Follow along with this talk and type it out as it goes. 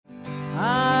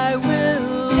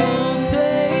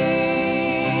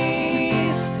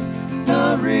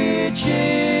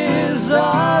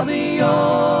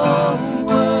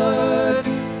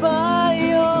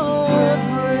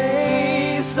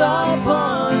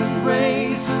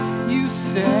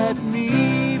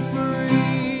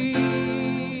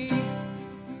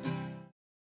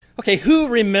Okay, who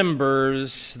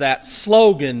remembers that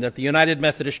slogan that the United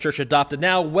Methodist Church adopted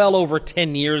now well over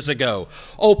 10 years ago?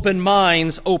 Open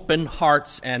minds, open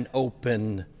hearts, and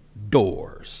open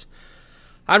doors.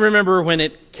 I remember when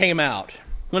it came out.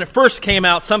 When it first came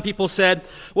out, some people said,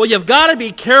 well, you've got to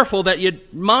be careful that your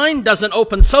mind doesn't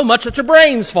open so much that your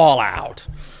brains fall out.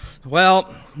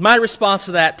 Well, my response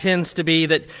to that tends to be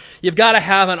that you've got to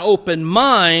have an open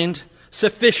mind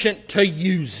sufficient to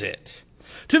use it.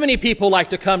 Too many people like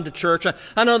to come to church.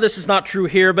 I know this is not true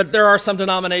here, but there are some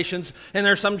denominations and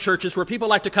there are some churches where people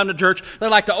like to come to church. They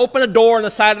like to open a door on the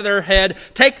side of their head,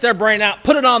 take their brain out,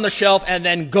 put it on the shelf, and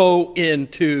then go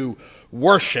into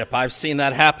worship. I've seen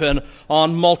that happen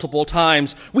on multiple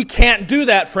times. We can't do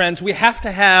that, friends. We have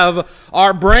to have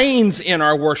our brains in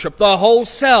our worship. The whole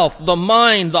self, the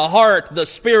mind, the heart, the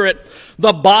spirit,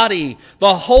 the body,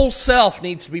 the whole self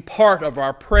needs to be part of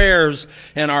our prayers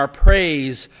and our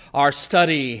praise, our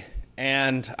study,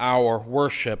 and our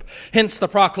worship. Hence the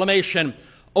proclamation,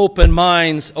 open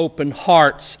minds, open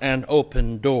hearts, and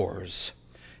open doors.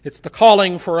 It's the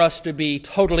calling for us to be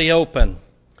totally open.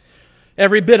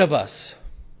 Every bit of us,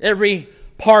 every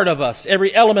part of us,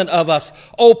 every element of us,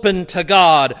 open to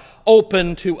God,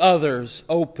 open to others,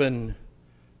 open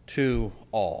to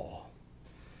all.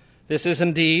 This is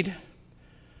indeed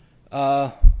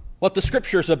what the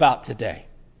Scripture is about today.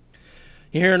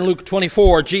 Here in Luke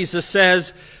 24, Jesus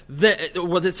says,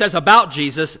 it says about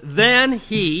Jesus, then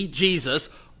he, Jesus,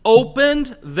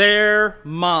 opened their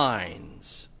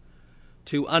minds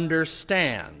to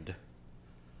understand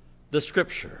the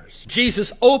Scriptures.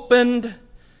 Jesus opened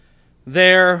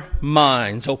their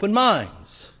minds, open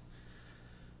minds,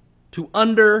 to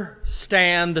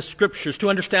understand the Scriptures, to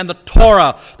understand the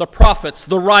Torah, the prophets,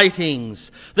 the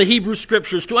writings, the Hebrew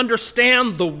Scriptures, to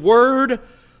understand the Word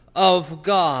of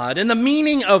God and the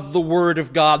meaning of the Word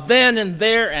of God then and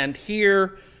there and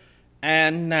here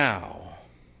and now.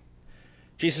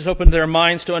 Jesus opened their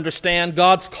minds to understand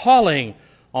God's calling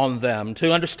on them,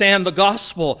 to understand the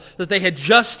gospel that they had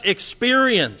just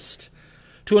experienced,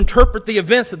 to interpret the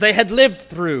events that they had lived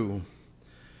through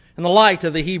in the light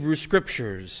of the Hebrew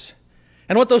Scriptures,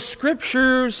 and what those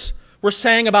Scriptures were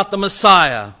saying about the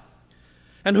Messiah,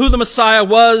 and who the Messiah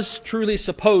was truly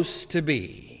supposed to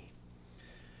be.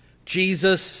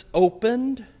 Jesus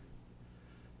opened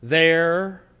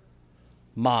their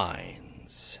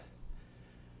minds.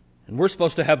 And we're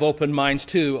supposed to have open minds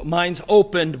too. Minds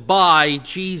opened by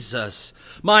Jesus.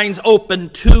 Minds open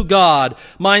to God.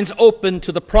 Minds open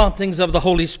to the promptings of the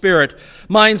Holy Spirit.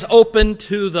 Minds open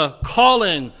to the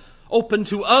calling. Open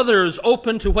to others.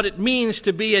 Open to what it means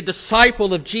to be a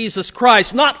disciple of Jesus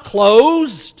Christ. Not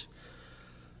closed.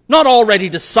 Not already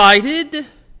decided.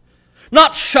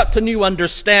 Not shut to new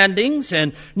understandings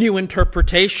and new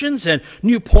interpretations and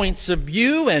new points of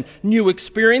view and new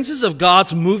experiences of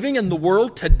God's moving in the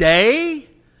world today.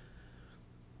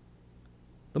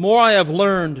 The more I have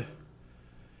learned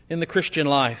in the Christian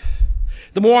life,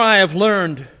 the more I have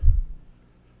learned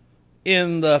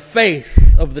in the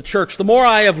faith of the church, the more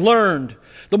I have learned,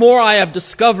 the more I have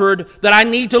discovered that I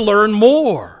need to learn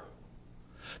more.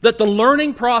 That the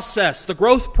learning process, the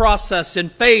growth process in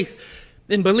faith,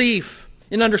 in belief,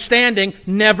 in understanding,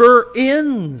 never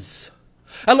ends.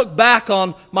 I look back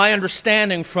on my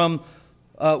understanding from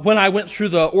when I went through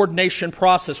the ordination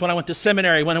process, when I went to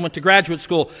seminary, when I went to graduate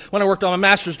school, when I worked on my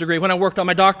master's degree, when I worked on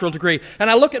my doctoral degree. And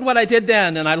I look at what I did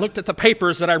then, and I looked at the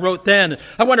papers that I wrote then.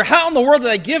 I wonder, how in the world did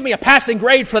they give me a passing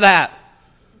grade for that?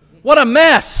 What a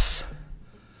mess.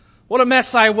 What a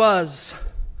mess I was.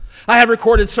 I have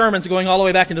recorded sermons going all the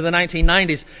way back into the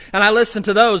 1990s, and I listen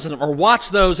to those or watch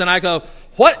those, and I go,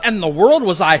 what in the world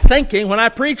was I thinking when I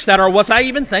preached that, or was I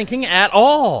even thinking at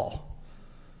all?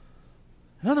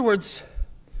 In other words,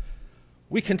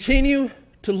 we continue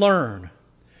to learn.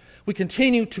 We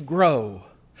continue to grow.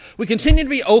 We continue to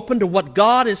be open to what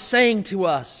God is saying to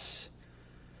us,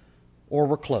 or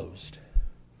we're closed.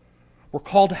 We're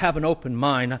called to have an open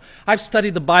mind. I've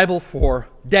studied the Bible for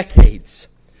decades.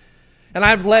 And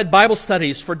I've led Bible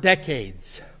studies for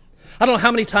decades. I don't know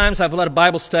how many times I've led a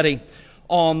Bible study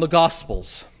on the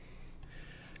Gospels.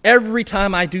 Every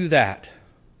time I do that,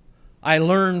 I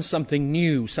learn something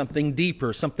new, something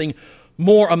deeper, something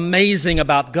more amazing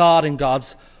about God and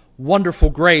God's wonderful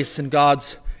grace and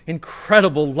God's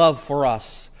incredible love for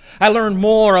us. I learn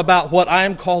more about what I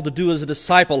am called to do as a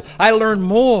disciple. I learn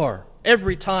more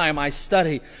every time I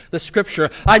study the Scripture.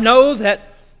 I know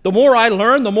that the more I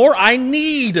learn, the more I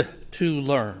need to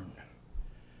learn.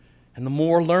 And the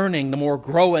more learning, the more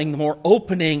growing, the more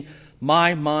opening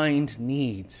my mind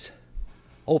needs.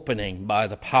 Opening by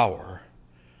the power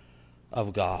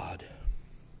of God.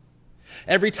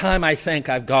 Every time I think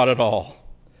I've got it all,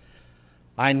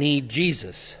 I need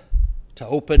Jesus to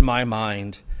open my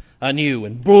mind anew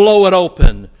and blow it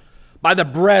open by the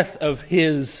breath of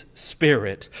His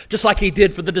Spirit, just like He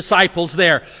did for the disciples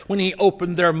there when He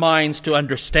opened their minds to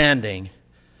understanding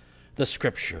the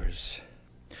Scriptures.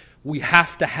 We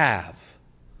have to have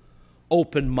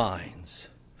open minds,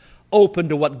 open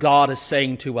to what God is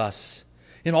saying to us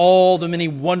in all the many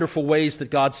wonderful ways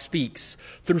that God speaks,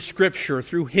 through Scripture,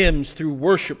 through hymns, through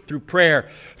worship, through prayer,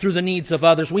 through the needs of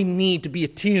others. We need to be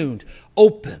attuned,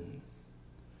 open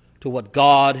to what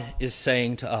God is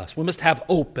saying to us. We must have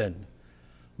open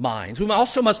minds. We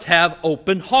also must have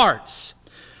open hearts.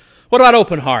 What about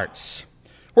open hearts?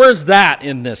 Where is that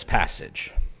in this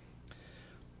passage?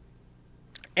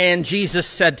 And Jesus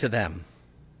said to them,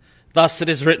 "Thus it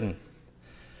is written,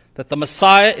 that the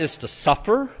Messiah is to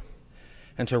suffer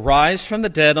and to rise from the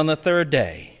dead on the third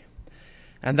day,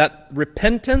 and that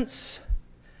repentance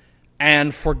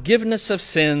and forgiveness of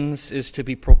sins is to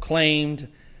be proclaimed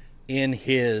in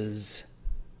His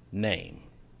name."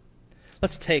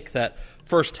 Let's take that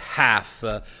first half,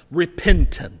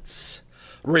 repentance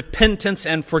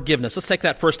and forgiveness. Let's take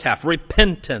that first half,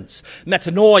 repentance.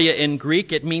 Metanoia in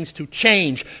Greek, it means to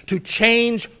change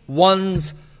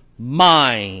one's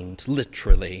mind,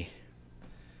 literally.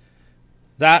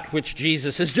 That which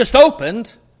Jesus has just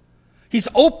opened, He's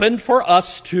opened for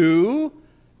us to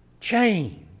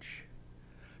change.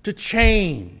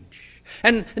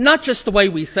 And not just the way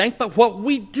we think, but what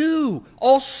we do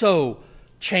also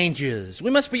changes.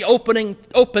 We must be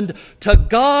opened to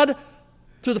God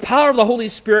through the power of the Holy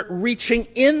Spirit reaching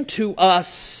into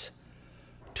us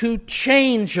to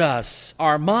change us,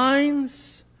 our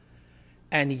minds,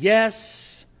 and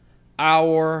yes,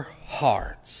 our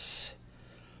hearts.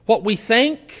 What we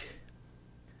think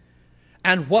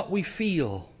and what we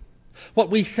feel. What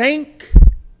we think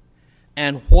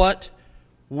and what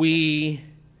we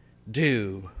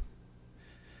do.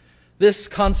 This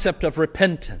concept of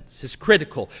repentance is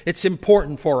critical. It's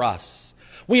important for us.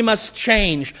 We must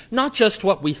change not just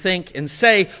what we think and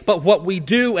say, but what we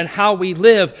do and how we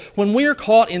live. When we are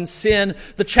caught in sin,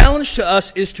 the challenge to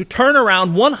us is to turn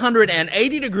around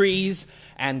 180 degrees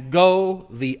and go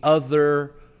the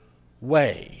other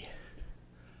way.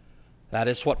 That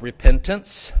is what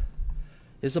repentance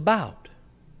is about.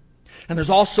 And there's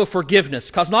also forgiveness,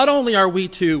 because not only are we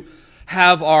to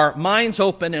have our minds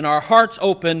open and our hearts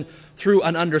open through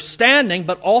an understanding,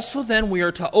 but also then we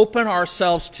are to open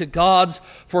ourselves to God's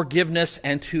forgiveness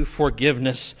and to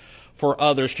forgiveness for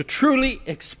others. To truly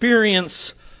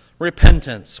experience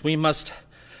repentance, we must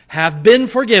have been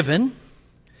forgiven,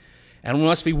 and we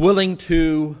must be willing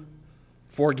to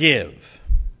forgive.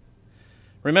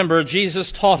 Remember,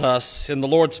 Jesus taught us in the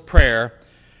Lord's Prayer,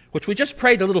 which we just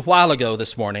prayed a little while ago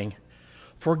this morning,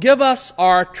 "Forgive us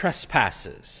our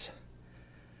trespasses,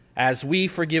 as we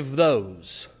forgive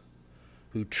those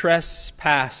who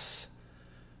trespass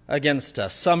against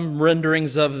us." Some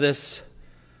renderings of this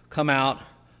come out,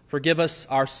 "Forgive us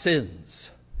our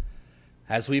sins,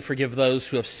 as we forgive those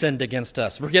who have sinned against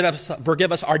us.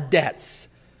 Forgive us our debts,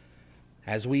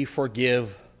 as we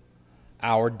forgive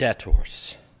our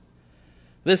debtors."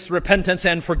 This repentance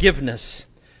and forgiveness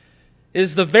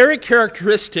is the very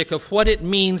characteristic of what it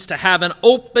means to have an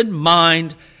open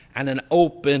mind and an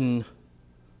open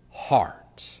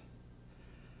heart.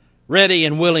 Ready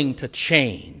and willing to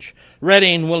change.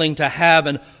 Ready and willing to have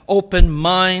an open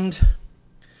mind,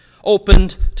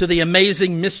 opened to the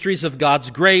amazing mysteries of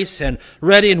God's grace, and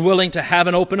ready and willing to have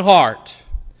an open heart,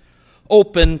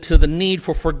 open to the need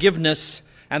for forgiveness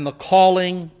and the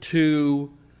calling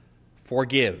to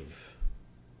forgive.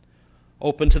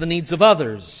 Open to the needs of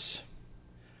others,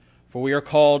 for we are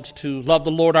called to love the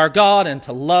Lord our God and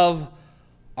to love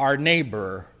our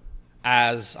neighbor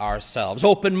as ourselves.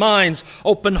 Open minds,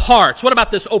 open hearts. What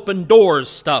about this open doors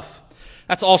stuff?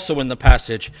 That's also in the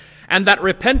passage. And that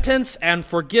repentance and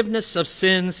forgiveness of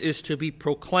sins is to be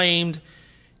proclaimed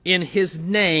in His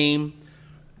name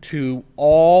to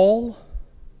all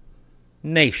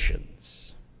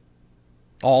nations.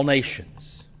 All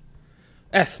nations.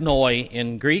 Ethnoi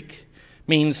in Greek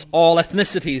means all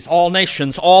ethnicities, all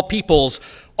nations, all peoples,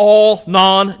 all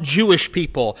non-Jewish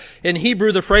people. In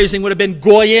Hebrew, the phrasing would have been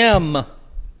goyim.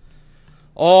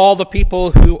 All the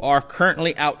people who are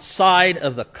currently outside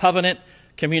of the covenant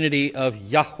community of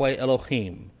Yahweh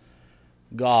Elohim,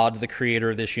 God, the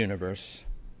creator of this universe.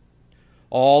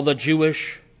 All the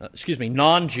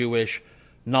non-Jewish,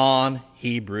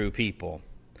 non-Hebrew people.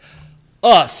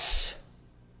 Us,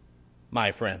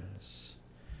 my friends,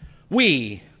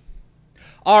 we,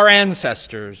 our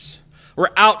ancestors,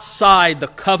 were outside the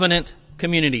covenant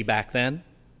community back then.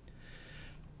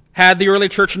 Had the early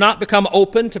church not become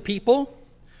open to people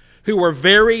who were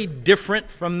very different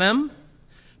from them,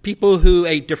 people who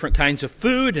ate different kinds of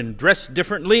food and dressed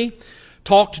differently,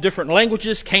 talked different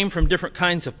languages, came from different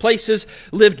kinds of places,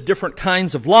 lived different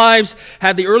kinds of lives,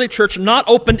 had the early church not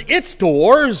opened its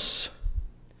doors,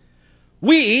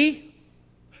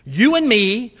 you and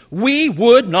me, we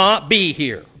would not be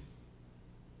here.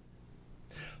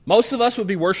 Most of us would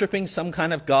be worshiping some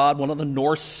kind of god, one of the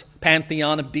Norse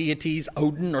pantheon of deities,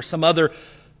 Odin or some other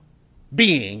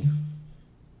being.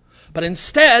 But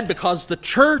instead, because the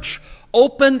church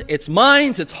opened its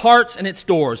minds, its hearts, and its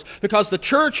doors, because the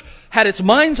church had its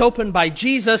minds opened by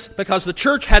Jesus, because the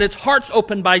church had its hearts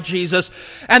opened by Jesus,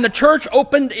 and the church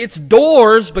opened its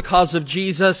doors because of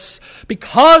Jesus,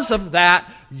 because of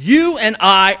that, you and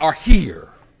I are here.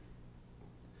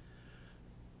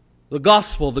 The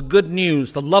gospel, the good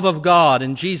news, the love of God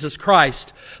in Jesus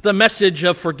Christ, the message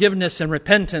of forgiveness and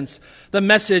repentance, the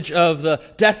message of the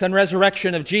death and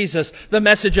resurrection of Jesus, the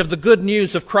message of the good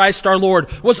news of Christ our Lord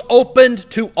was opened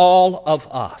to all of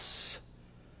us.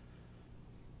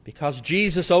 Because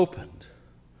Jesus opened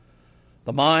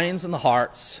the minds and the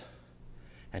hearts,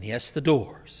 and yes, the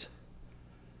doors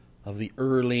of the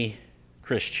early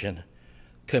Christian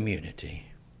community.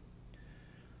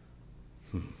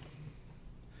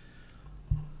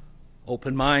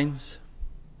 Open minds,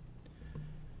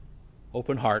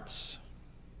 open hearts,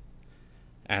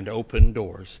 and open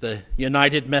doors. The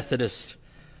United Methodist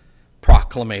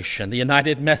proclamation, the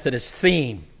United Methodist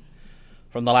theme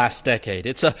from the last decade.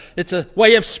 It's a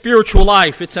way of spiritual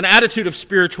life. It's an attitude of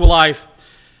spiritual life,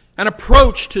 an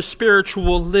approach to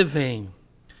spiritual living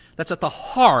that's at the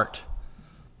heart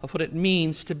of what it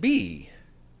means to be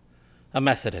a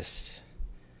Methodist.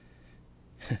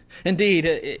 Indeed,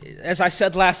 as I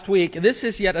said last week, this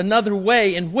is yet another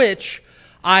way in which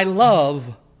I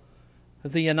love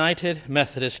the United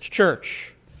Methodist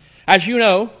Church. As you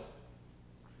know,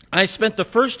 I spent the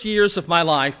first years of my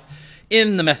life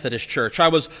in the Methodist Church. I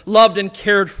was loved and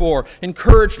cared for,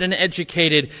 encouraged and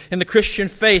educated in the Christian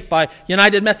faith by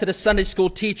United Methodist Sunday School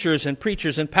teachers and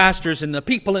preachers and pastors and the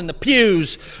people in the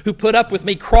pews who put up with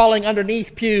me crawling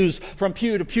underneath pews from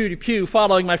pew to pew to pew,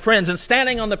 following my friends and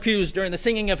standing on the pews during the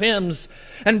singing of hymns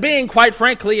and being, quite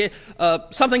frankly,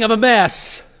 something of a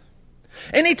mess.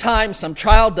 Anytime some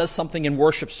child does something in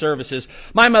worship services,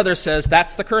 my mother says,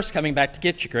 "That's the curse coming back to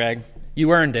get you, Greg.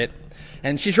 You earned it."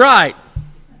 And she's right.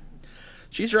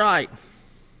 She's right.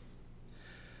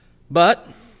 But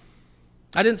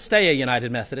I didn't stay a United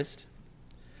Methodist.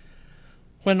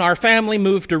 When our family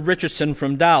moved to Richardson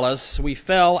from Dallas, we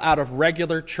fell out of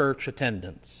regular church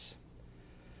attendance.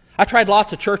 I tried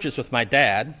lots of churches with my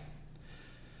dad.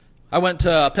 I went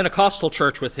to a Pentecostal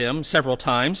church with him several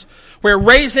times, where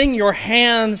raising your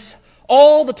hands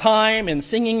all the time and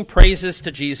singing praises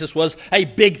to Jesus was a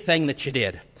big thing that you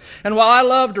did. And while I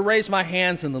love to raise my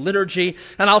hands in the liturgy,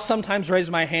 and I'll sometimes raise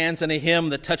my hands in a hymn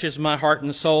that touches my heart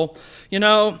and soul,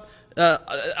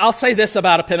 I'll say this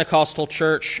about a Pentecostal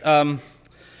church.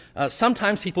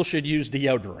 Sometimes people should use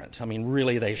deodorant. I mean,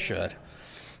 really, they should.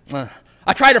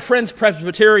 I tried a Friends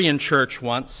Presbyterian church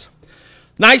once.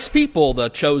 Nice people, the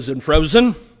Chosen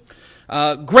Frozen.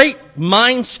 Great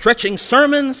mind-stretching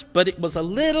sermons, but it was a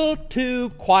little too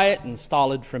quiet and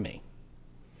stolid for me.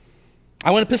 I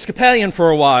went Episcopalian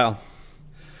for a while,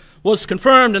 was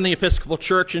confirmed in the Episcopal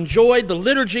Church, enjoyed the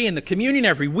liturgy and the communion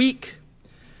every week,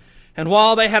 and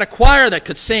while they had a choir that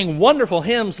could sing wonderful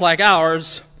hymns like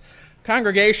ours,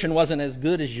 congregation wasn't as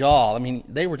good as y'all. I mean,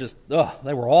 they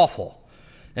were awful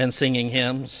in singing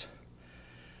hymns.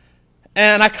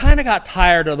 And I kind of got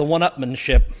tired of the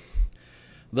one-upmanship,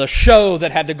 the show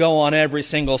that had to go on every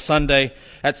single Sunday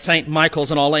at St. Michael's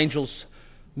and All Angels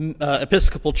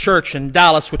Episcopal Church in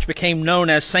Dallas, which became known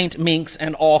as St. Minks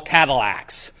and All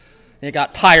Cadillacs. It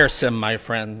got tiresome, my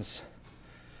friends.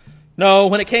 No,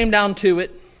 when it came down to it,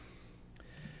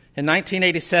 in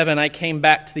 1987, I came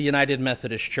back to the United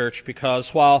Methodist Church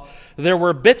because while there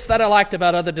were bits that I liked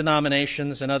about other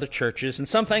denominations and other churches, and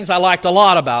some things I liked a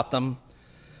lot about them,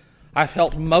 I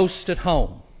felt most at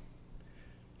home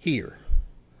here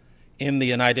in the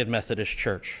United Methodist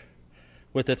Church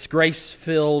with its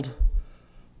grace-filled,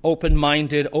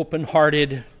 open-minded,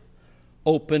 open-hearted,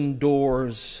 open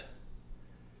doors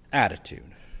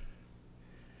attitude.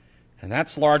 And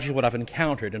that's largely what I've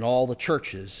encountered in all the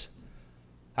churches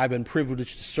I've been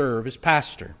privileged to serve as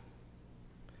pastor.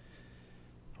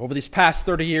 Over these past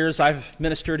 30 years, I've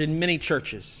ministered in many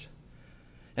churches.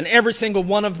 And every single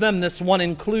one of them, this one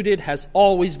included, has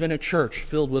always been a church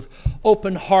filled with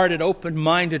open-hearted,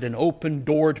 open-minded, and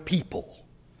open-doored people.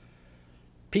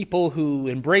 People who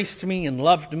embraced me and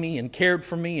loved me and cared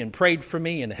for me and prayed for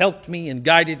me and helped me and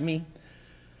guided me.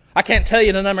 I can't tell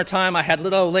you the number of times I had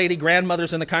little old lady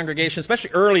grandmothers in the congregation,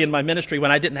 especially early in my ministry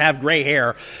when I didn't have gray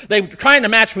hair. They were trying to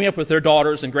match me up with their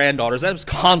daughters and granddaughters. That was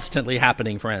constantly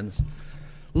happening, friends.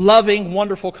 Loving,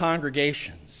 wonderful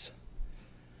congregations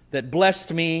that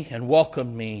blessed me and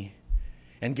welcomed me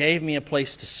and gave me a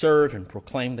place to serve and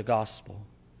proclaim the gospel.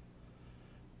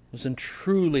 It was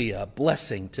truly a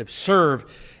blessing to serve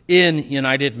in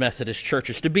United Methodist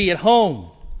churches, to be at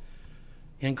home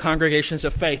in congregations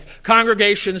of faith,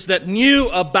 congregations that knew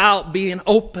about being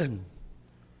open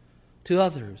to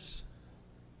others.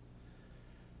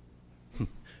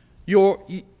 Your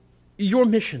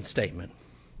mission statement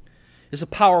is a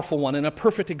powerful one and a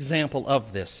perfect example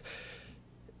of this.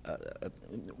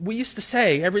 We used to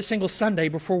say every single Sunday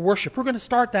before worship, we're going to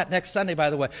start that next Sunday, by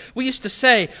the way. We used to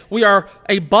say we are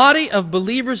a body of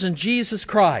believers in Jesus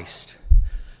Christ,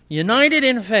 united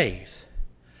in faith,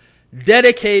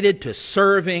 dedicated to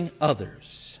serving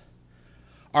others.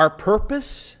 Our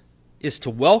purpose is to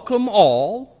welcome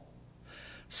all,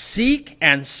 seek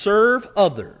and serve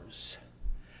others,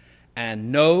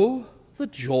 and know the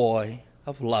joy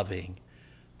of loving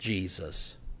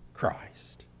Jesus Christ.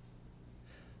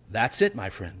 That's it, my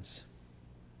friends.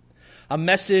 A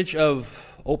message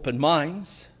of open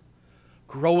minds,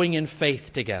 growing in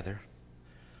faith together,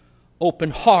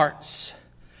 open hearts,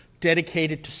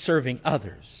 dedicated to serving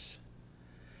others,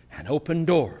 and open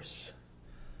doors,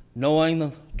 knowing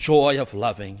the joy of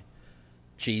loving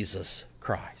Jesus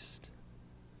Christ.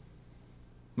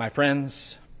 My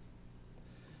friends,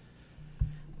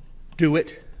 do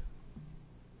it.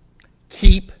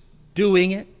 Keep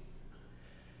doing it.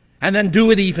 And then do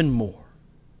it even more.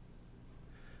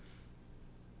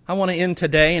 I want to end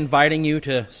today inviting you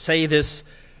to say this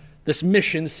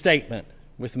mission statement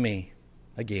with me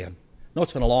again. I know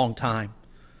it's been a long time,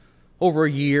 over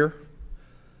a year.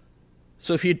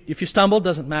 So if you stumble, it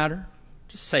doesn't matter.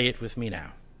 Just say it with me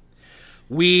now.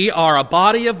 We are a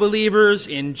body of believers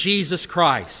in Jesus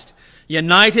Christ,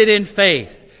 united in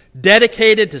faith,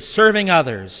 dedicated to serving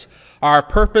others. Our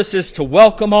purpose is to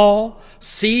welcome all,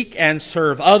 seek and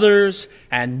serve others,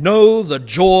 and know the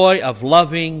joy of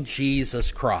loving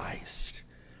Jesus Christ.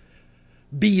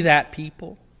 Be that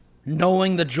people,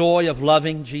 knowing the joy of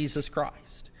loving Jesus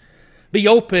Christ. Be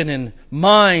open in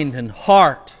mind and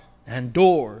heart and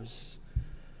doors.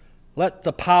 Let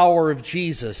the power of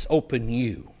Jesus open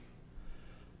you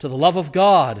to the love of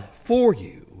God for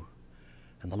you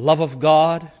and the love of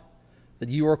God that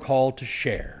you are called to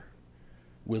share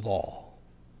with all.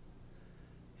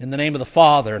 In the name of the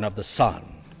Father, and of the Son,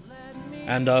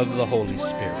 and of the Holy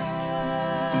Spirit.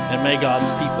 And may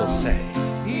God's people say,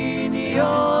 in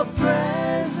your presence.